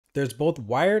There's both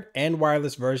wired and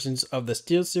wireless versions of the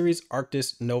SteelSeries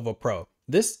Arctis Nova Pro.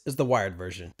 This is the wired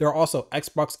version. There are also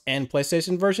Xbox and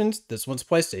PlayStation versions. This one's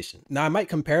PlayStation. Now I might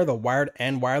compare the wired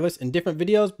and wireless in different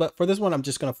videos, but for this one, I'm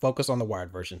just gonna focus on the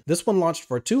wired version. This one launched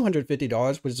for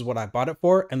 $250, which is what I bought it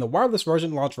for, and the wireless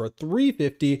version launched for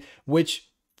 $350, which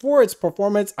for its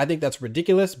performance, I think that's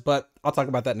ridiculous, but I'll talk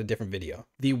about that in a different video.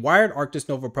 The wired Arctis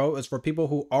Nova Pro is for people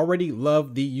who already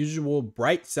love the usual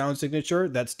bright sound signature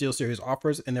that SteelSeries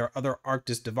offers in their other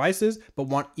Arctis devices, but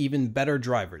want even better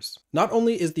drivers. Not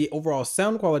only is the overall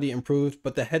sound quality improved,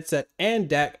 but the headset and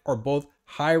DAC are both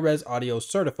high-res audio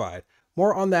certified.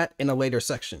 More on that in a later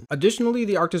section. Additionally,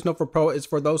 the Arctis Nova Pro is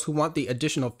for those who want the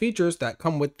additional features that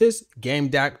come with this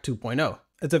GameDAC 2.0.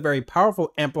 It's a very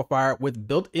powerful amplifier with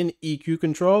built-in EQ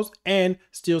controls and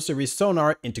SteelSeries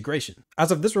sonar integration.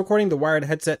 As of this recording, the wired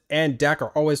headset and DAC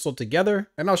are always sold together,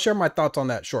 and I'll share my thoughts on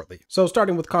that shortly. So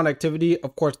starting with connectivity,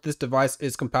 of course, this device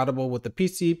is compatible with the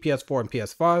PC, PS4, and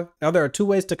PS5. Now there are two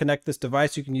ways to connect this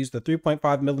device. You can use the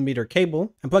 3.5mm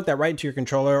cable and plug that right into your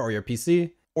controller or your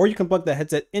PC, or you can plug the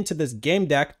headset into this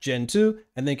GameDAC Gen 2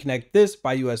 and then connect this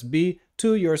by USB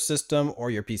to your system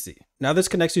or your PC. Now this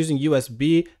connects using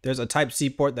USB. There's a Type-C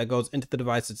port that goes into the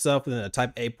device itself, and then a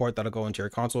Type-A port that'll go into your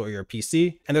console or your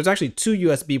PC. And there's actually two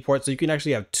USB ports, so you can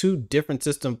actually have two different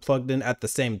systems plugged in at the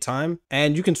same time.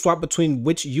 And you can swap between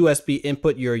which USB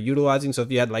input you're utilizing. So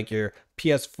if you had like your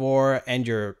PS4 and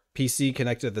your PC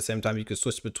connected at the same time, you could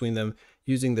switch between them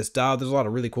using this dial. There's a lot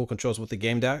of really cool controls with the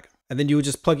GameDAC. And then you would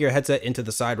just plug your headset into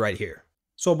the side right here.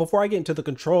 So before I get into the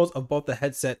controls of both the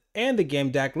headset and the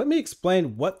GameDAC, let me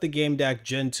explain what the GameDAC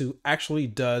Gen 2 actually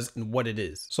does and what it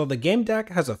is. So the GameDAC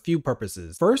has a few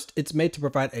purposes. First, it's made to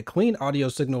provide a clean audio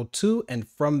signal to and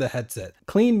from the headset.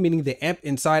 Clean meaning the amp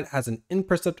inside has an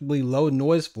imperceptibly low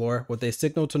noise floor with a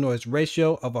signal to noise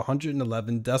ratio of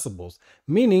 111 decibels,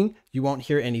 meaning you won't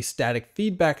hear any static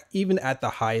feedback even at the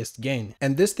highest gain.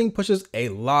 And this thing pushes a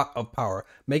lot of power,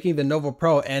 making the Nova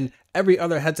Pro and every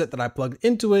other headset that I plugged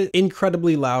into it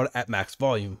incredibly loud at max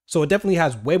volume. So it definitely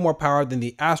has way more power than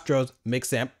the Astro's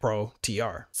Mixamp Pro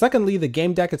TR. Secondly, the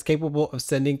GameDAC is capable of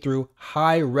sending through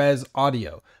high-res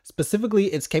audio. Specifically,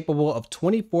 it's capable of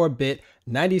 24-bit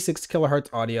 96 kilohertz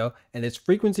audio, and its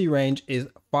frequency range is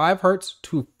 5 Hz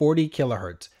to 40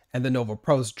 kilohertz. And the Nova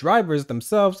Pro's drivers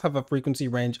themselves have a frequency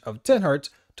range of 10 Hz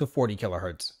to 40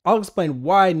 kilohertz. I'll explain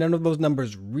why none of those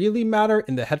numbers really matter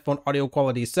in the headphone audio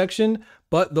quality section,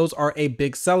 but those are a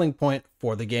big selling point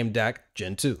for the GameDAC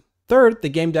Gen 2. Third, the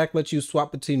GameDAC lets you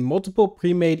swap between multiple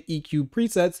pre-made EQ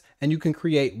presets, and you can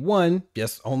create one,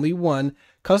 yes, only one,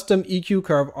 custom EQ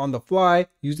curve on the fly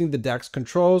using the DAC's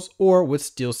controls or with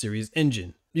SteelSeries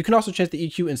engine. You can also change the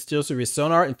EQ in SteelSeries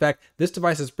sonar. In fact, this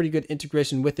device has pretty good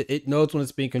integration with it. It knows when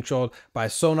it's being controlled by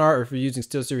sonar or if you're using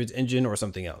SteelSeries engine or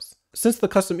something else. Since the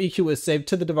custom EQ is saved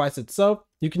to the device itself,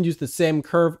 you can use the same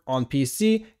curve on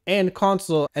PC and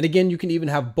console. And again, you can even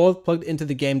have both plugged into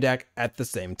the GameDAC at the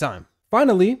same time.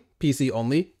 Finally, PC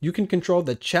only, you can control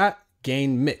the chat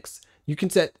gain mix. You can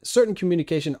set certain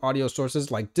communication audio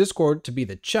sources like Discord to be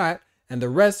the chat, and the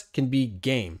rest can be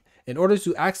game. In order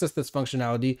to access this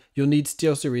functionality, you'll need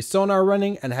SteelSeries sonar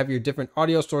running and have your different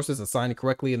audio sources assigned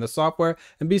correctly in the software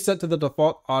and be set to the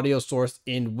default audio source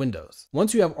in Windows.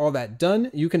 Once you have all that done,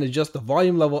 you can adjust the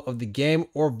volume level of the game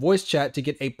or voice chat to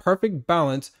get a perfect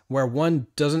balance where one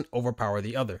doesn't overpower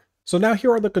the other. So now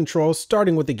here are the controls,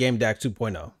 starting with the GameDAC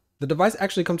 2.0. The device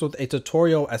actually comes with a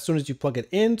tutorial as soon as you plug it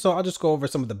in, so I'll just go over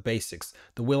some of the basics.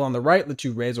 The wheel on the right lets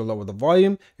you raise or lower the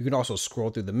volume. You can also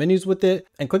scroll through the menus with it,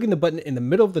 and clicking the button in the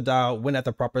middle of the dial when at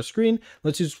the proper screen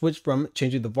lets you switch from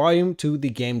changing the volume to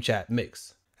the game chat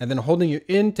mix. And then holding your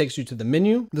in takes you to the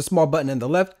menu. The small button in the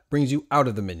left brings you out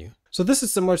of the menu. So this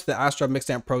is similar to the Astro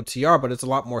Mixamp Pro TR, but it's a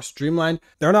lot more streamlined.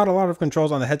 There are not a lot of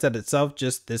controls on the headset itself,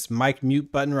 just this mic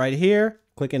mute button right here,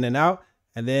 click in and out,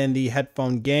 and then the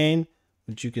headphone gain,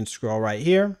 which you can scroll right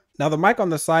here. Now the mic on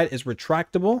the side is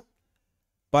retractable,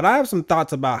 but I have some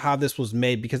thoughts about how this was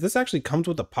made because this actually comes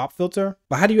with a pop filter.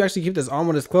 But how do you actually keep this on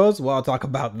when it's closed? Well, I'll talk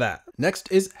about that. Next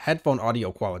is headphone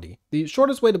audio quality. The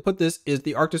shortest way to put this is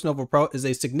the Arctis Nova Pro is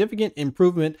a significant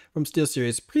improvement from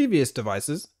SteelSeries' previous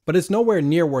devices, but it's nowhere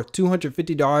near worth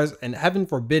 $250 and heaven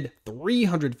forbid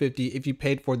 $350 if you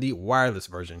paid for the wireless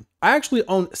version. I actually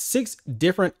own 6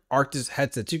 different Arctis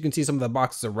headsets. You can see some of the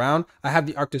boxes around. I have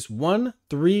the Arctis 1,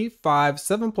 3, 5,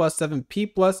 7 Plus,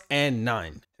 7P Plus, and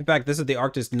 9. In fact, this is the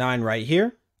Arctis 9 right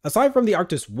here. Aside from the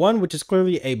Arctis 1, which is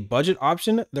clearly a budget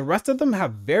option, the rest of them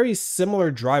have very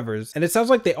similar drivers, and it sounds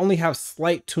like they only have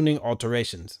slight tuning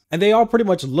alterations. And they all pretty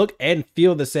much look and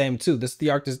feel the same too. This is the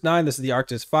Arctis 9, this is the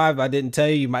Arctis 5. I didn't tell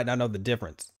you, you might not know the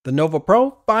difference. The Nova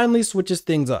Pro finally switches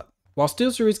things up. While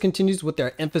SteelSeries continues with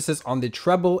their emphasis on the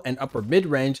treble and upper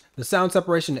mid-range, the sound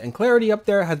separation and clarity up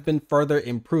there has been further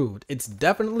improved. It's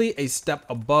definitely a step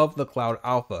above the Cloud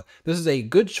Alpha. This is a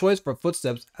good choice for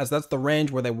Footsteps, as that's the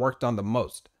range where they worked on the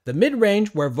most. The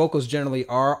mid-range, where vocals generally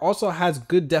are, also has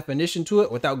good definition to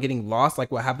it without getting lost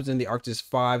like what happens in the Arctis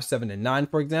 5, 7, and 9,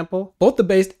 for example. Both the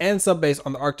bass and sub-bass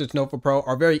on the Arctis Nova Pro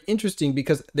are very interesting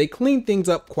because they clean things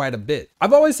up quite a bit.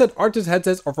 I've always said Arctis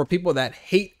headsets are for people that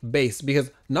hate bass because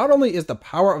not only is the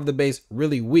power of the bass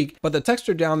really weak, but the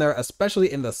texture down there,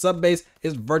 especially in the sub-bass,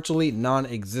 is virtually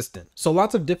non-existent. So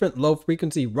lots of different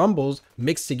low-frequency rumbles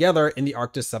mixed together in the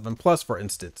Arctis 7 Plus, for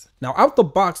instance. Now out the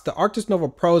box, the Arctis Nova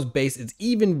Pro's bass is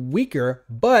even weaker,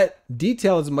 but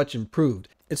detail is much improved.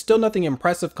 It's still nothing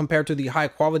impressive compared to the high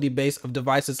quality bass of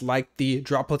devices like the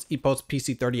Dropless EPOS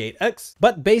PC38X,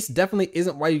 but bass definitely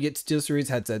isn't why you get SteelSeries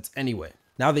headsets anyway.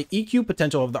 Now the EQ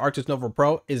potential of the Arctis Nova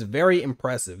Pro is very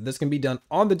impressive. This can be done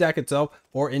on the DAC itself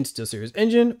or in SteelSeries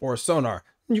Engine or Sonar.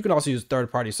 You can also use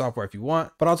third-party software if you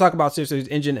want, but I'll talk about SteelSeries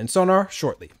Engine and Sonar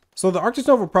shortly. So the Arctis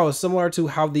Nova Pro is similar to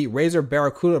how the Razer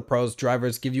Barracuda Pro's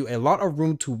drivers give you a lot of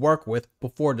room to work with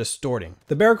before distorting.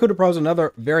 The Barracuda Pro is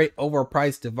another very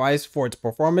overpriced device for its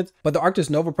performance, but the Arctis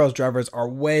Nova Pro's drivers are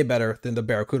way better than the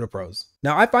Barracuda Pro's.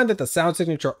 Now I find that the sound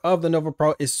signature of the Nova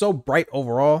Pro is so bright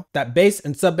overall that bass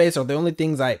and sub bass are the only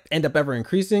things I end up ever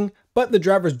increasing, but the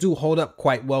drivers do hold up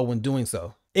quite well when doing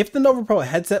so. If the Nova Pro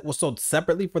headset was sold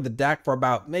separately for the DAC for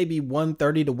about maybe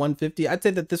 $130 to $150, I'd say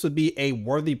that this would be a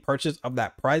worthy purchase of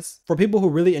that price. For people who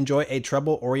really enjoy a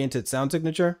treble-oriented sound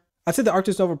signature, I'd say the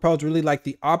Arctis Nova Pro is really like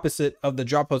the opposite of the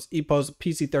Dropless EPOS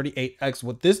PC38X.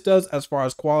 What this does as far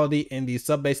as quality in the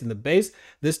sub bass and the bass,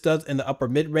 this does in the upper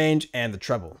mid-range and the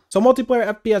treble. So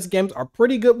multiplayer FPS games are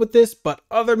pretty good with this, but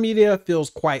other media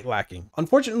feels quite lacking.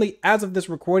 Unfortunately, as of this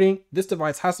recording, this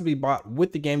device has to be bought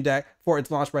with the GameDAC for its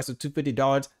launch price of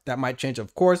 $250. That might change,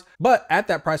 of course, but at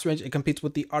that price range, it competes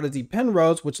with the Odyssey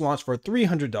Penrose, which launched for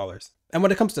 $300. And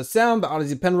when it comes to sound, the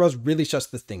Odyssey Penrose really shuts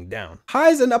this thing down.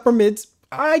 Highs and upper mids,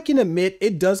 I can admit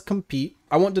it does compete.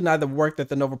 I won't deny the work that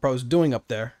the Nova Pro is doing up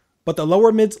there. But the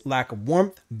lower mids lack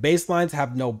warmth, bass lines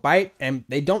have no bite, and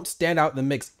they don't stand out in the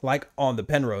mix like on the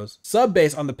Penrose. Sub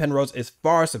bass on the Penrose is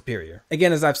far superior.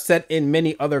 Again, as I've said in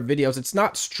many other videos, it's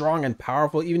not strong and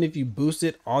powerful even if you boost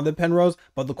it on the Penrose,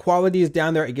 but the quality is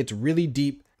down there, it gets really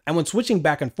deep. And when switching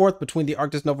back and forth between the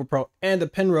Arctis Nova Pro and the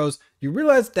Penrose, you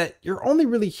realize that you're only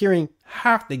really hearing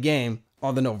half the game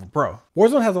on the Nova Pro.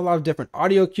 Warzone has a lot of different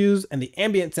audio cues and the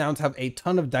ambient sounds have a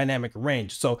ton of dynamic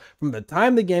range. So from the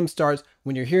time the game starts,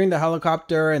 when you're hearing the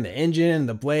helicopter and the engine and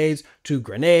the blades to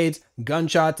grenades,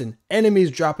 gunshots, and enemies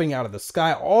dropping out of the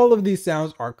sky, all of these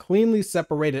sounds are cleanly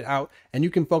separated out and you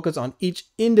can focus on each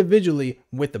individually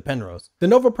with the Penrose. The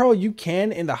Nova Pro you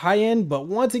can in the high end, but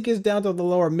once it gets down to the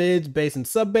lower mids, bass, and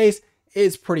sub bass,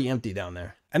 it's pretty empty down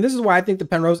there. And this is why I think the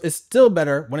Penrose is still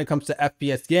better when it comes to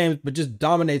FPS games, but just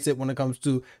dominates it when it comes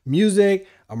to music,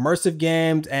 immersive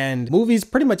games, and movies,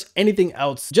 pretty much anything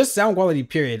else. Just sound quality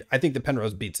period, I think the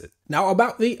Penrose beats it. Now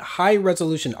about the high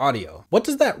resolution audio. What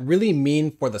does that really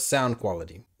mean for the sound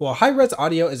quality? Well, high res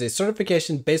audio is a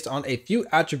certification based on a few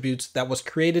attributes that was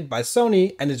created by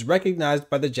Sony and is recognized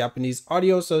by the Japanese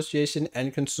Audio Association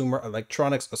and Consumer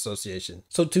Electronics Association.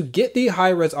 So to get the high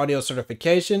res audio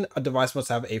certification, a device must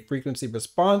have a frequency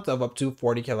response of up to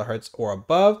 40 kilohertz or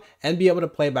above and be able to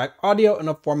play back audio in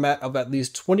a format of at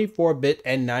least 24-bit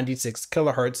and 96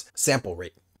 kilohertz sample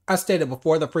rate. As stated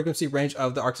before, the frequency range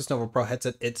of the Arctis Nova Pro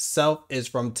headset itself is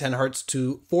from 10 Hz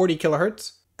to 40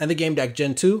 kilohertz, and the GameDAC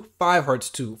Gen 2, 5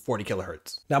 Hz to 40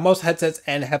 kilohertz. Now, most headsets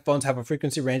and headphones have a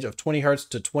frequency range of 20 Hz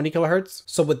to 20 kilohertz.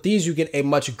 So with these, you get a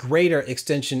much greater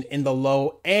extension in the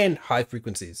low and high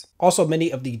frequencies. Also,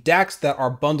 many of the DACs that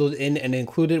are bundled in and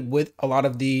included with a lot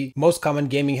of the most common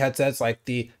gaming headsets like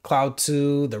the Cloud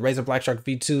 2, the Razer Blackshark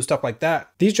V2, stuff like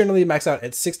that, these generally max out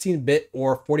at 16-bit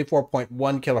or 44.1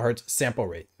 kilohertz sample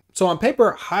rate. So on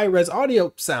paper, high-res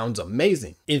audio sounds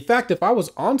amazing. In fact, if I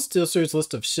was on SteelSeries'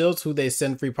 list of shills who they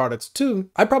send free products to,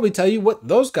 I'd probably tell you what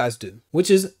those guys do, which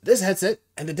is this headset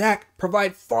and the DAC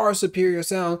provide far superior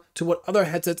sound to what other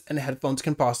headsets and headphones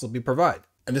can possibly provide.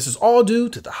 And this is all due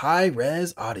to the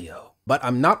high-res audio. But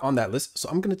I'm not on that list, so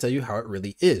I'm going to tell you how it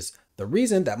really is. The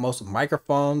reason that most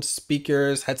microphones,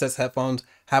 speakers, headsets, headphones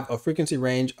have a frequency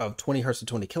range of 20 Hz to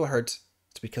 20 kilohertz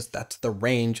is because that's the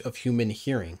range of human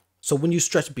hearing. So when you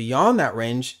stretch beyond that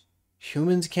range,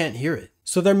 humans can't hear it.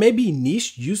 So there may be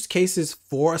niche use cases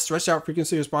for a stretched out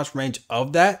frequency response range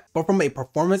of that, but from a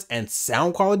performance and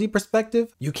sound quality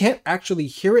perspective, you can't actually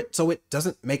hear it, so it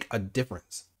doesn't make a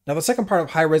difference. Now the second part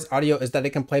of high-res audio is that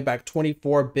it can play back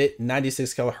 24-bit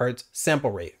 96 kilohertz sample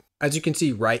rate. as you can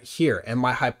see right here. And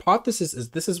my hypothesis is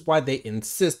this is why they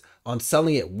insist on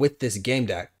selling it with this game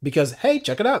DAC, because hey,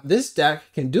 check it out, this DAC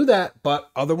can do that, but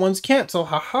other ones can't. So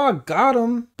haha, got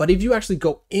them. But if you actually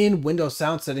go in Windows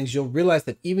sound settings, you'll realize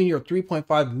that even your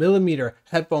 3.5mm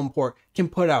headphone port can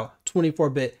put out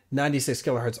 24-bit 96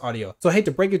 kilohertz audio. So I hate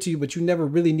to break it to you, but you never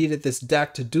really needed this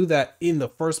DAC to do that in the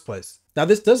first place. Now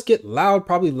this does get loud,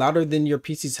 probably louder than your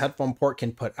PC's headphone port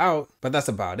can put out, but that's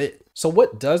about it. So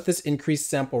what does this increased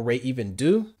sample rate even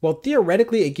do? Well,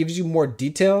 theoretically, it gives you more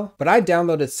detail, but I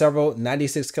downloaded several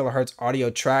 96 kilohertz audio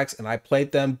tracks and I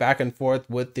played them back and forth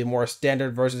with the more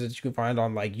standard versions that you can find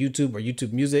on like YouTube or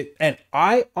YouTube Music. And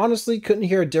I honestly couldn't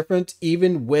hear a difference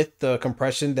even with the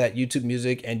compression that YouTube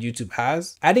Music and YouTube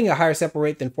has. Adding a higher sample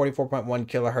rate than 44.1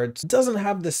 kilohertz doesn't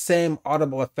have the same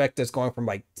audible effect as going from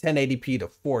like 1080p to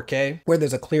 4K, where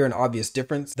there's a clear and obvious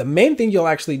difference. The main thing you'll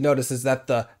actually notice is that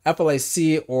the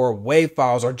FLAC or WAV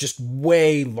files are just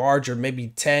way larger, maybe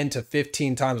 10 to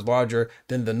 15 times larger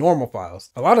than the normal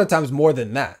files. A lot of times more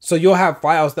than that. So you'll have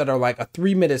files that are like a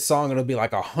 3-minute song, it'll be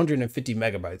like 150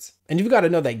 megabytes. And you've got to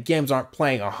know that games aren't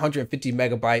playing 150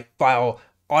 megabyte file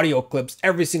audio clips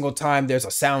every single time there's a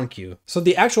sound cue. So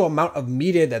the actual amount of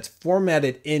media that's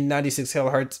formatted in 96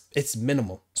 kilohertz, it's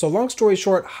minimal. So long story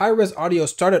short, high-res audio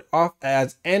started off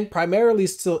as, and primarily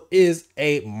still is,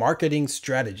 a marketing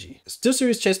strategy.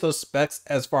 SteelSeries chased those specs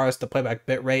as far as the playback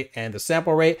bitrate and the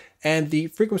sample rate and the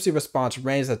frequency response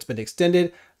range that's been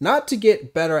extended, not to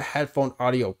get better headphone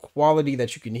audio quality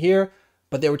that you can hear,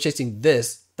 but they were chasing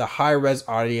this, the high-res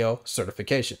audio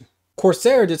certification.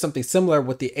 Corsair did something similar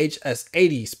with the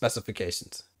HS80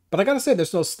 specifications, but I gotta say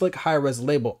there's no slick high-res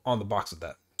label on the box of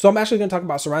that. So I'm actually gonna talk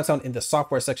about surround sound in the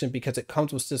software section because it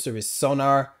comes with SteelSeries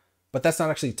Sonar, but that's not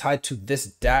actually tied to this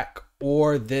DAC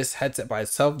or this headset by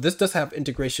itself. This does have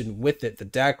integration with it, the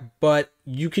DAC, but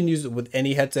you can use it with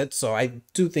any headset, so I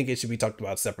do think it should be talked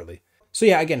about separately. So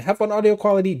yeah, again, headphone audio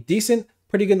quality, decent,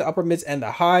 pretty good in the upper mids and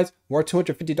the highs. Worth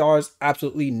 $250?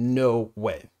 Absolutely no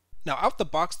way. Now out the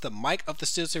box, the mic of the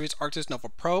SteelSeries Arctis Nova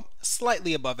Pro,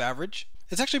 slightly above average.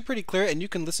 It's actually pretty clear and you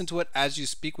can listen to it as you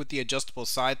speak with the adjustable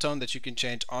side tone that you can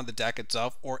change on the DAC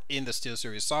itself or in the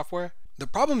SteelSeries software. The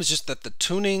problem is just that the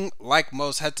tuning, like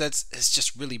most headsets, is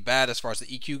just really bad as far as the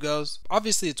EQ goes.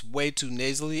 Obviously it's way too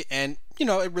nasally and, you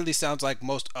know, it really sounds like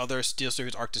most other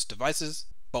SteelSeries Arctis devices.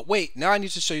 But wait, now I need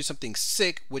to show you something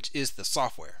sick, which is the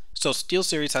software. So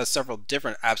SteelSeries has several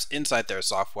different apps inside their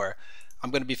software. I'm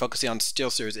going to be focusing on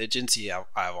SteelSeries Agency. I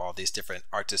have all these different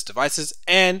Arctis devices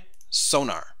and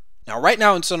Sonar. Now right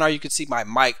now in Sonar you can see my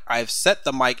mic. I've set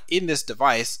the mic in this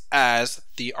device as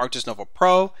the Arctis Nova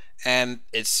Pro, and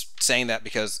it's saying that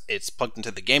because it's plugged into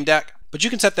the GameDAC. But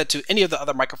you can set that to any of the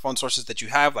other microphone sources that you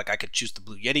have, like I could choose the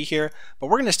Blue Yeti here, but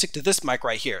we're going to stick to this mic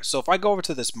right here. So if I go over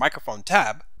to this microphone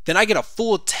tab, then I get a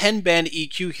full 10-band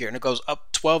EQ here, and it goes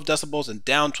up 12 decibels and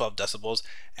down 12 decibels.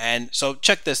 And so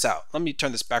check this out. Let me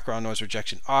turn this background noise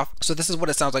rejection off. So this is what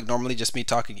it sounds like normally, just me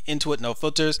talking into it, no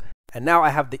filters. And now I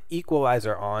have the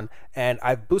equalizer on, and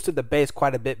I've boosted the bass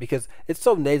quite a bit because it's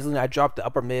so nasally. I dropped the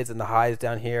upper mids and the highs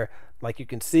down here, like you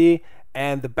can see.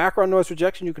 And the background noise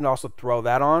rejection, you can also throw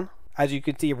that on. As you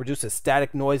can see, it reduces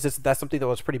static noise. That's something that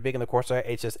was pretty big in the Corsair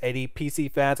HS80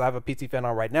 PC fans. I have a PC fan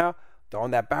on right now. Throw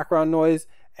on that background noise,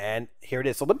 and here it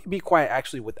is. So let me be quiet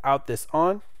actually without this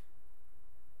on.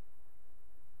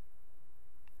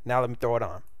 Now let me throw it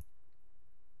on.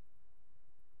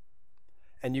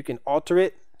 And you can alter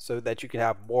it so that you can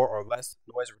have more or less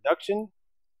noise reduction.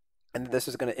 And this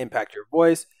is going to impact your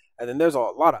voice. And then there's a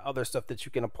lot of other stuff that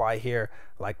you can apply here,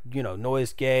 like, you know,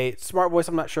 noise gate, smart voice.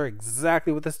 I'm not sure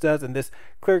exactly what this does. And this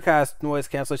clearcast noise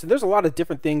cancellation. There's a lot of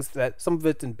different things that some of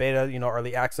it's in beta, you know,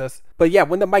 early access. But yeah,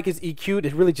 when the mic is EQ'd,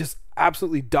 it really just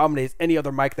absolutely dominates any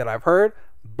other mic that I've heard.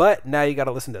 But now you got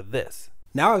to listen to this.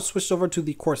 Now I've switched over to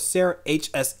the Corsair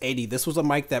HS80. This was a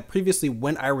mic that previously,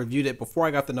 when I reviewed it before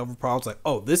I got the Nova Pro, I was like,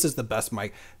 oh, this is the best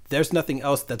mic. There's nothing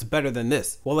else that's better than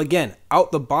this. Well, again,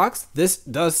 out the box, this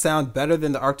does sound better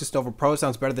than the Arctis Nova Pro. It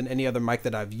sounds better than any other mic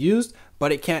that I've used,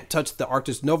 but it can't touch the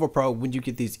Arctis Nova Pro when you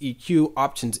get these EQ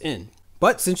options in.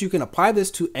 But since you can apply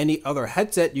this to any other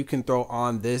headset, you can throw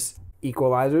on this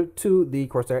equalizer to the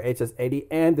Corsair HS80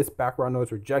 and this background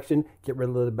noise rejection, get rid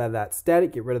of a little bit of that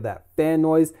static, get rid of that fan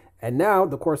noise. And now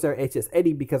the Corsair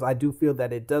HS80, because I do feel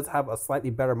that it does have a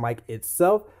slightly better mic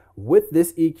itself, with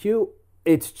this EQ,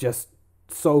 it's just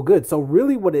so good. So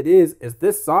really what it is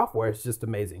this software is just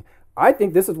amazing. I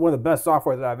think this is one of the best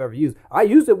software that I've ever used. I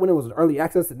used it when it was in early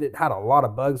access and it had a lot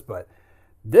of bugs, but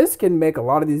This can make a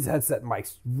lot of these headset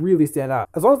mics really stand out.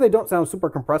 As long as they don't sound super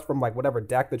compressed from like whatever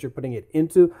DAC that you're putting it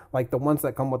into, like the ones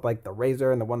that come with like the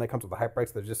Razer and the one that comes with the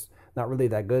HyperX, they're just not really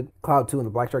that good. Cloud 2 and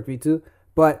the Blackshark V2.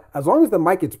 But as long as the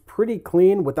mic is pretty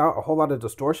clean without a whole lot of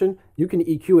distortion, you can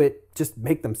EQ it, just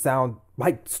make them sound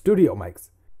like studio mics.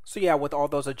 So yeah, with all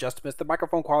those adjustments, the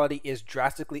microphone quality is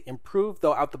drastically improved,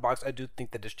 though out the box, I do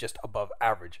think that it's just above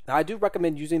average. Now, I do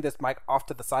recommend using this mic off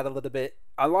to the side a little bit.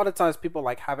 A lot of times people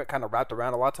like have it kind of wrapped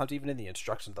around. A lot of times, even in the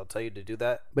instructions, they'll tell you to do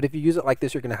that. But if you use it like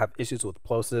this, you're going to have issues with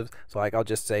plosives. So like I'll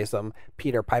just say some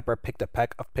Peter Piper picked a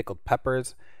peck of pickled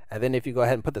peppers. And then if you go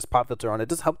ahead and put this pop filter on, it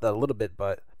does help that a little bit,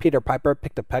 but Peter Piper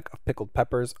picked a peck of pickled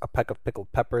peppers, a peck of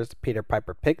pickled peppers, Peter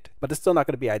Piper picked. But it's still not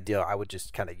going to be ideal. I would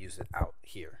just kind of use it out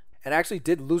here. And I actually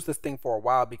did lose this thing for a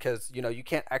while because, you know, you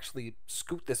can't actually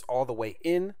scoop this all the way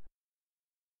in.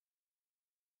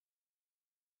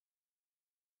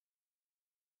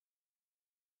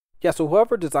 Yeah, so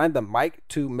whoever designed the mic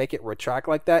to make it retract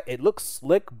like that, it looks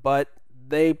slick, but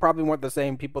they probably weren't the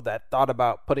same people that thought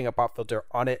about putting a pop filter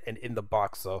on it and in the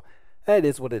box. So it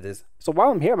is what it is. So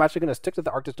while I'm here, I'm actually going to stick to the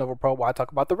Arctis Nova Pro while I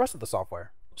talk about the rest of the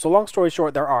software. So long story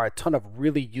short, there are a ton of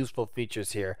really useful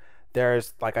features here.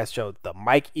 There's, like I showed, the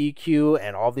mic EQ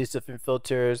and all these different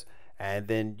filters. And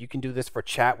then you can do this for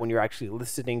chat when you're actually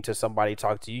listening to somebody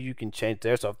talk to you. You can change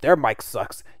theirs. So if their mic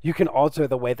sucks, you can alter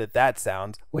the way that that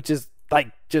sounds, which is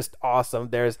like just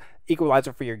awesome. There's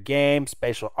equalizer for your game,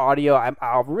 spatial audio.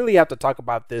 I'll really have to talk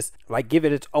about this, like give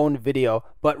it its own video.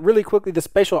 But really quickly, the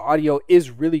spatial audio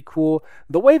is really cool.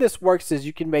 The way this works is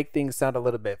you can make things sound a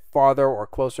little bit farther or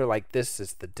closer, like this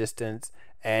is the distance.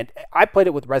 And I played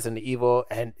it with Resident Evil,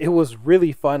 and it was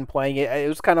really fun playing it. It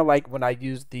was kind of like when I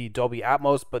used the Dolby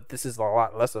Atmos, but this is a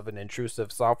lot less of an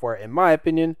intrusive software, in my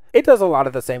opinion. It does a lot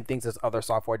of the same things as other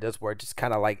software does, where it just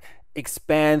kind of like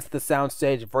expands the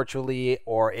soundstage virtually,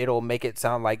 or it'll make it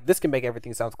sound like this can make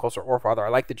everything sound closer or farther. I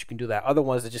like that you can do that. Other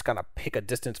ones that just kind of pick a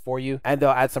distance for you, and they'll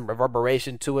add some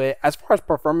reverberation to it. As far as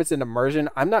performance and immersion,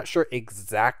 I'm not sure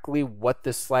exactly what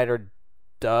this slider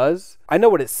does. I know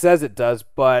what it says it does,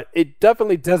 but it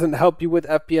definitely doesn't help you with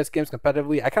FPS games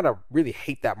competitively. I kind of really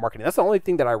hate that marketing. That's the only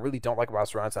thing that I really don't like about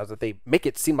surround sounds, that they make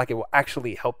it seem like it will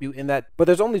actually help you in that. But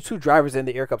there's only 2 drivers in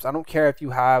the ear cups. I don't care if you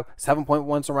have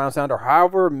 7.1 surround sound or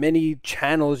however many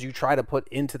channels you try to put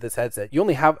into this headset. You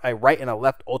only have a right and a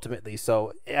left ultimately,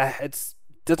 so yeah, it's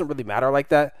doesn't really matter like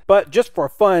that. But just for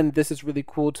fun, this is really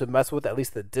cool to mess with, at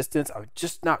least the distance. I'm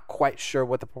just not quite sure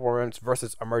what the performance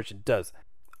versus immersion does.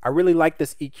 I really like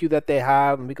this EQ that they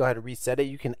have. Let me go ahead and reset it.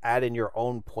 You can add in your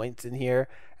own points in here,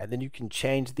 and then you can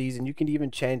change these, and you can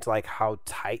even change like how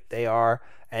tight they are.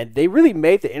 And they really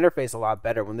made the interface a lot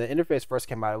better. When the interface first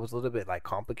came out, it was a little bit like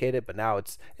complicated, but now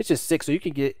it's just sick. So you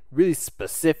can get really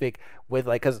specific with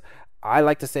like, because I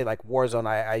like to say like Warzone,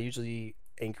 I usually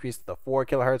increase the 4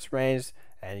 kilohertz range,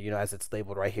 and you know, as it's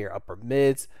labeled right here, upper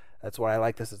mids. That's what I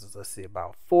like. This is, let's see,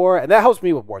 about 4. And that helps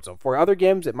me with Warzone. For other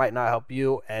games, it might not help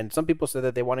you. And some people say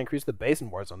that they want to increase the bass in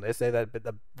Warzone. They say that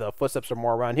the footsteps are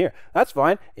more around here. That's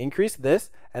fine. Increase this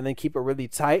and then keep it really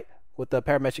tight with the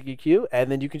parametric EQ.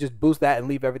 And then you can just boost that and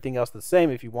leave everything else the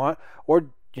same if you want. Or,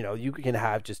 you know, you can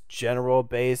have just general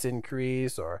bass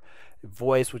increase or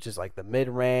voice, which is like the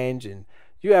mid-range. And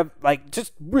you have like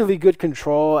just really good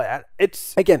control.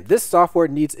 It's, again, this software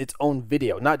needs its own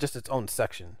video, not just its own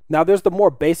section. Now there's the more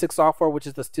basic software, which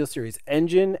is the SteelSeries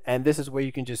engine, and this is where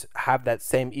you can just have that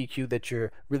same EQ that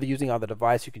you're really using on the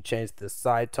device. You can change the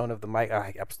side tone of the mic.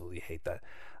 I absolutely hate that.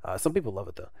 Some people love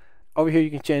it though. Over here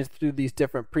you can change through these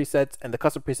different presets, and the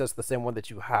custom presets is the same one that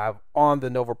you have on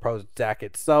the Nova Pro's DAC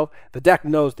itself. The DAC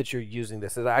knows that you're using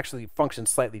this. It actually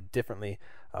functions slightly differently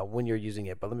when you're using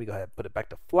it, but let me go ahead and put it back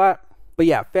to flat. But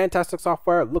yeah, fantastic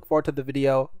software. Look forward to the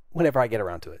video whenever I get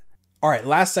around to it. All right,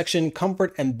 last section,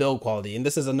 comfort and build quality. And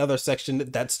this is another section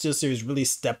that SteelSeries really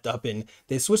stepped up in.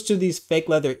 They switched to these fake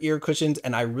leather ear cushions,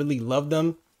 and I really love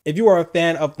them. If you are a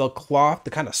fan of the cloth, the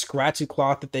kind of scratchy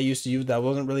cloth that they used to use that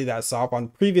wasn't really that soft on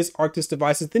previous Arctis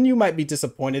devices, then you might be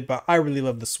disappointed, but I really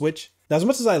love the switch. Now, as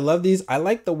much as I love these, I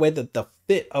like the way that the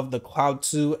fit of the Cloud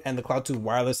 2 and the Cloud 2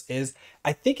 wireless is.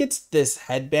 I think it's this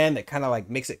headband that kind of like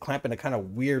makes it clamp in a kind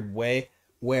of weird way,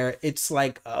 where it's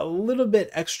like a little bit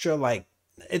extra, like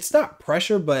it's not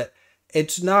pressure, but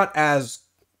it's not as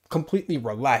completely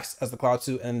relaxed as the Cloud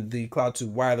 2 and the Cloud 2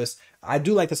 wireless. I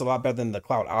do like this a lot better than the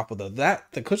Cloud Alpha though.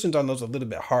 The cushions on those are a little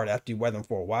bit hard after you wear them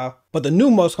for a while. But the new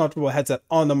most comfortable headset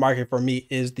on the market for me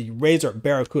is the Razer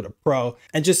Barracuda Pro.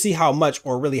 And just see how much,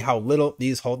 or really how little,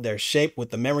 these hold their shape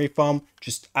with the memory foam.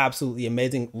 Just absolutely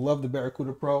amazing. Love the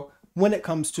Barracuda Pro when it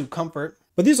comes to comfort.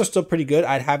 But these are still pretty good.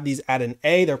 I'd have these at an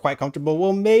A. They're quite comfortable.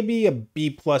 Well, maybe a B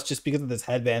plus just because of this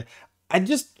headband.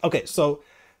 Okay, so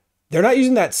they're not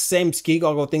using that same ski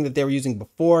goggle thing that they were using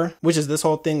before, which is this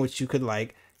whole thing, which you could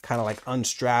like kind of like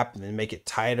unstrap and then make it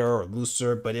tighter or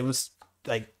looser. But it was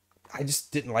like, I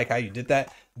just didn't like how you did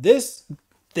that.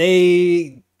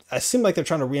 I seem like they're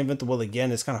trying to reinvent the wheel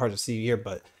again. It's kind of hard to see here,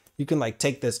 but you can like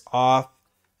take this off,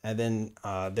 and then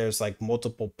there's like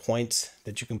multiple points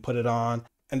that you can put it on.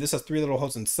 And this has 3 little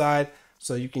holes inside,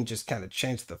 so you can just kind of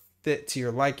change the fit to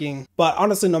your liking. But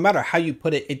honestly, no matter how you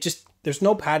put it, there's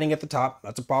no padding at the top.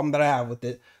 That's a problem that I have with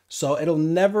it. So it'll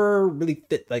never really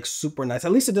fit like super nice.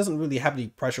 At least it doesn't really have any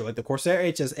pressure. Like the Corsair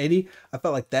HS80, I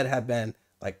felt like that had been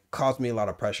like caused me a lot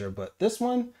of pressure. But this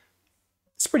one,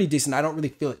 it's pretty decent. I don't really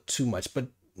feel it too much, but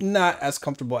not as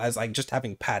comfortable as like just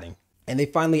having padding. And they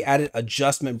finally added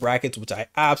adjustment brackets, which I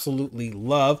absolutely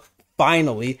love.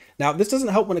 Finally. Now this doesn't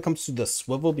help when it comes to the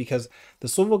swivel, because the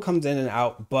swivel comes in and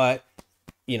out, but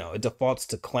you know, it defaults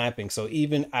to clamping. So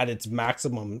even at its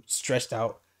maximum stretched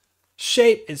out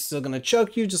shape, it's still going to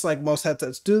choke you just like most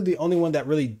headsets do. The only one that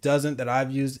really doesn't that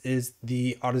I've used is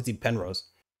the Odyssey Penrose.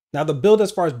 Now the build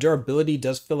as far as durability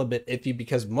does feel a bit iffy,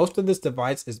 because most of this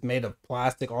device is made of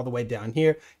plastic all the way down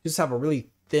here. You just have a really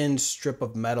thin strip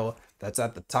of metal that's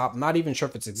at the top. I'm not even sure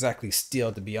if it's exactly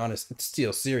steel, to be honest. It's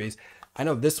SteelSeries. I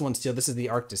know this one's steel. This is the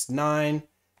Arctis 9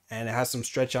 and it has some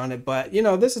stretch on it, but you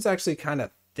know, this is actually kind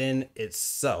of thin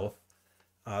itself.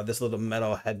 This little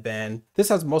metal headband, this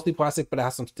has mostly plastic, but it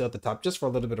has some steel at the top just for a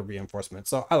little bit of reinforcement,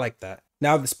 so I like that.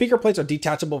 Now the speaker plates are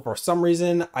detachable for some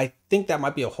reason. I think that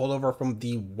might be a holdover from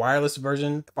the wireless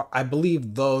version. I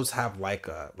believe those have like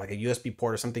a USB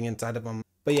port or something inside of them,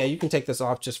 but yeah, you can take this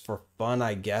off just for fun,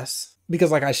 I guess, because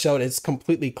like I showed, it's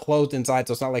completely closed inside,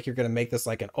 so it's not like you're going to make this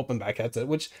like an open back headset,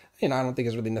 which, you know, I don't think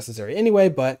is really necessary anyway.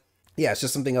 But yeah, it's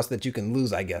just something else that you can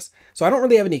lose, I guess. So I don't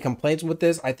really have any complaints with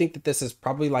this. I think that this is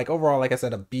probably like overall, like I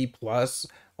said, a B plus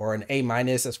or an A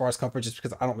minus as far as comfort, just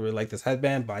because I don't really like this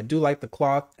headband, but I do like the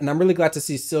cloth. And I'm really glad to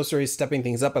see SteelSeries stepping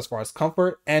things up as far as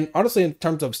comfort. And honestly, in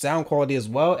terms of sound quality as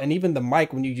well, and even the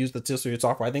mic when you use the SteelSeries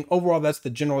software, I think overall that's the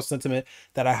general sentiment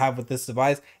that I have with this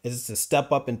device, is it's a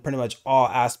step up in pretty much all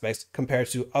aspects compared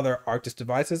to other Arctis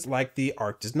devices like the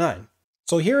Arctis 9.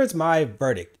 So here is my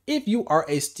verdict. If you are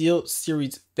a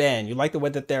SteelSeries fan, you like the way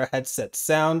that their headsets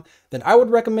sound, then I would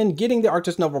recommend getting the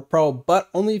Arctis Nova Pro, but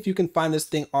only if you can find this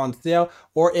thing on sale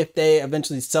or if they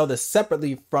eventually sell this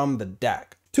separately from the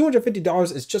DAC.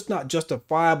 $250 is just not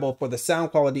justifiable for the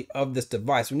sound quality of this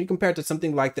device. When you compare it to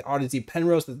something like the Odyssey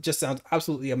Penrose, that just sounds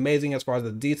absolutely amazing as far as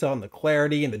the detail and the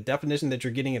clarity and the definition that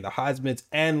you're getting in the highs, mids,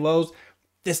 and lows,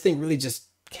 this thing really just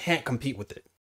can't compete with it.